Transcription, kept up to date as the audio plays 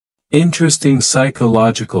Interesting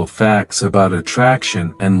psychological facts about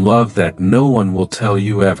attraction and love that no one will tell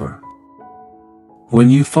you ever. When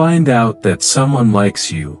you find out that someone likes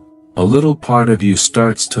you, a little part of you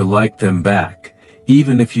starts to like them back,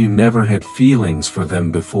 even if you never had feelings for them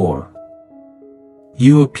before.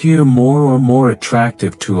 You appear more and more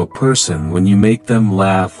attractive to a person when you make them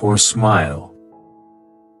laugh or smile.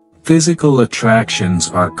 Physical attractions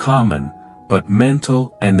are common, but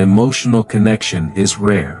mental and emotional connection is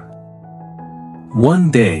rare.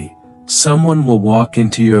 One day, someone will walk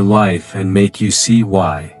into your life and make you see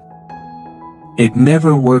why. It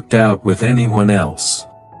never worked out with anyone else.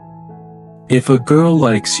 If a girl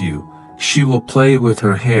likes you, she will play with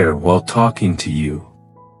her hair while talking to you.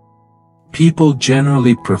 People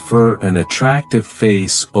generally prefer an attractive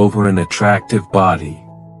face over an attractive body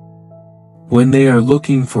when they are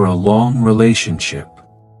looking for a long relationship.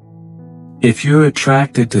 If you're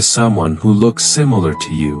attracted to someone who looks similar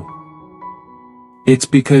to you, it's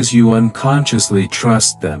because you unconsciously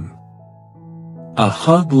trust them. A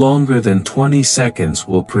hug longer than 20 seconds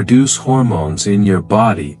will produce hormones in your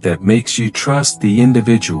body that makes you trust the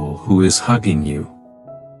individual who is hugging you.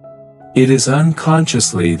 It is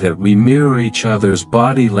unconsciously that we mirror each other's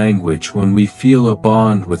body language when we feel a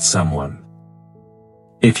bond with someone.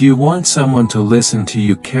 If you want someone to listen to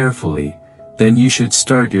you carefully, then you should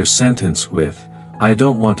start your sentence with, "I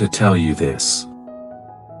don't want to tell you this."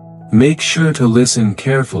 Make sure to listen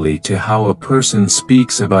carefully to how a person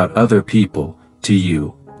speaks about other people. To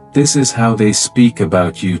you, this is how they speak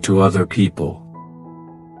about you to other people.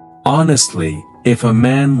 Honestly, if a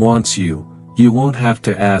man wants you, you won't have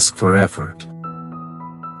to ask for effort.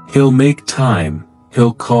 He'll make time,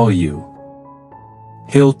 he'll call you.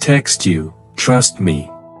 He'll text you, trust me.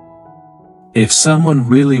 If someone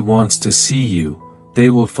really wants to see you, they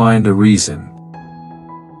will find a reason.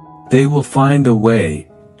 They will find a way,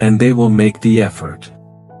 and they will make the effort.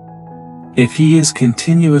 If he is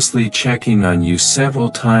continuously checking on you several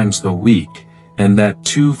times a week, and that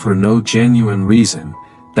too for no genuine reason,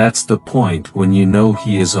 that's the point when you know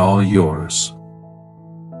he is all yours.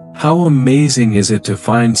 How amazing is it to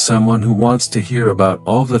find someone who wants to hear about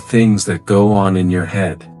all the things that go on in your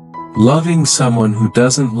head? Loving someone who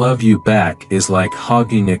doesn't love you back is like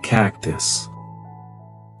hogging a cactus.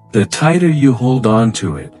 The tighter you hold on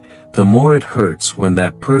to it, the more it hurts when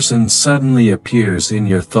that person suddenly appears in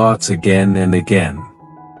your thoughts again and again.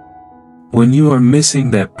 When you are missing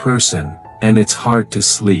that person, and it's hard to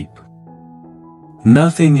sleep.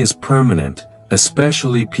 Nothing is permanent,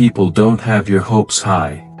 especially people don't have your hopes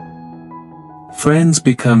high. Friends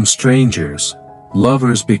become strangers,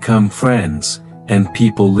 lovers become friends, and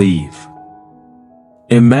people leave.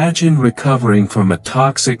 Imagine recovering from a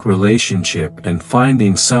toxic relationship and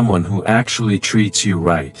finding someone who actually treats you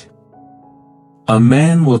right. A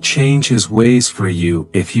man will change his ways for you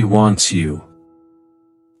if he wants you.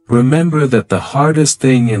 Remember that the hardest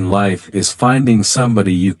thing in life is finding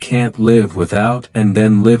somebody you can't live without and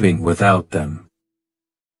then living without them.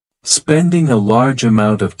 Spending a large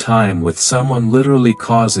amount of time with someone literally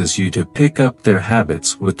causes you to pick up their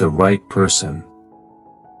habits with the right person.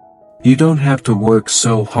 You don't have to work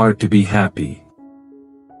so hard to be happy.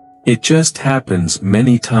 It just happens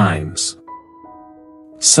many times.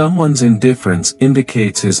 Someone's indifference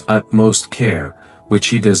indicates his utmost care, which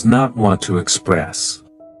he does not want to express.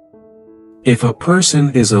 If a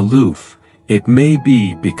person is aloof, it may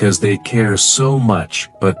be because they care so much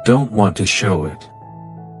but don't want to show it.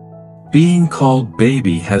 Being called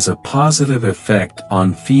baby has a positive effect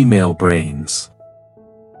on female brains.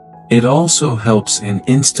 It also helps in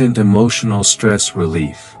instant emotional stress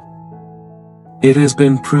relief. It has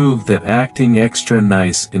been proved that acting extra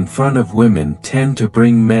nice in front of women tend to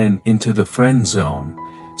bring men into the friend zone,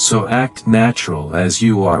 so act natural as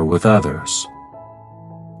you are with others.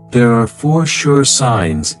 There are 4 sure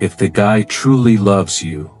signs if the guy truly loves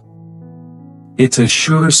you. It's a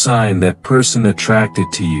sure sign that person attracted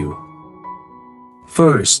to you.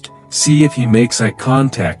 First, see if he makes eye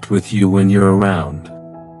contact with you when you're around.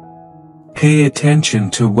 Pay attention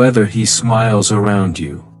to whether he smiles around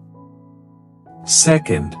you.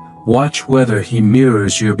 Second, watch whether he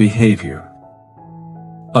mirrors your behavior.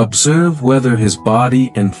 Observe whether his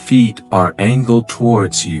body and feet are angled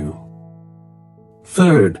towards you.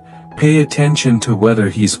 Third, pay attention to whether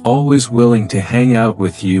he's always willing to hang out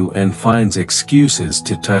with you and finds excuses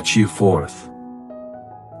to touch you. Fourth,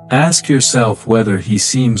 ask yourself whether he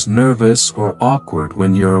seems nervous or awkward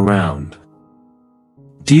when you're around.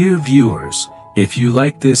 Dear viewers, if you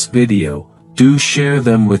like this video, do share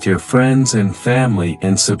them with your friends and family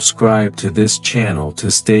and subscribe to this channel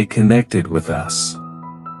to stay connected with us.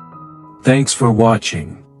 Thanks for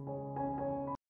watching.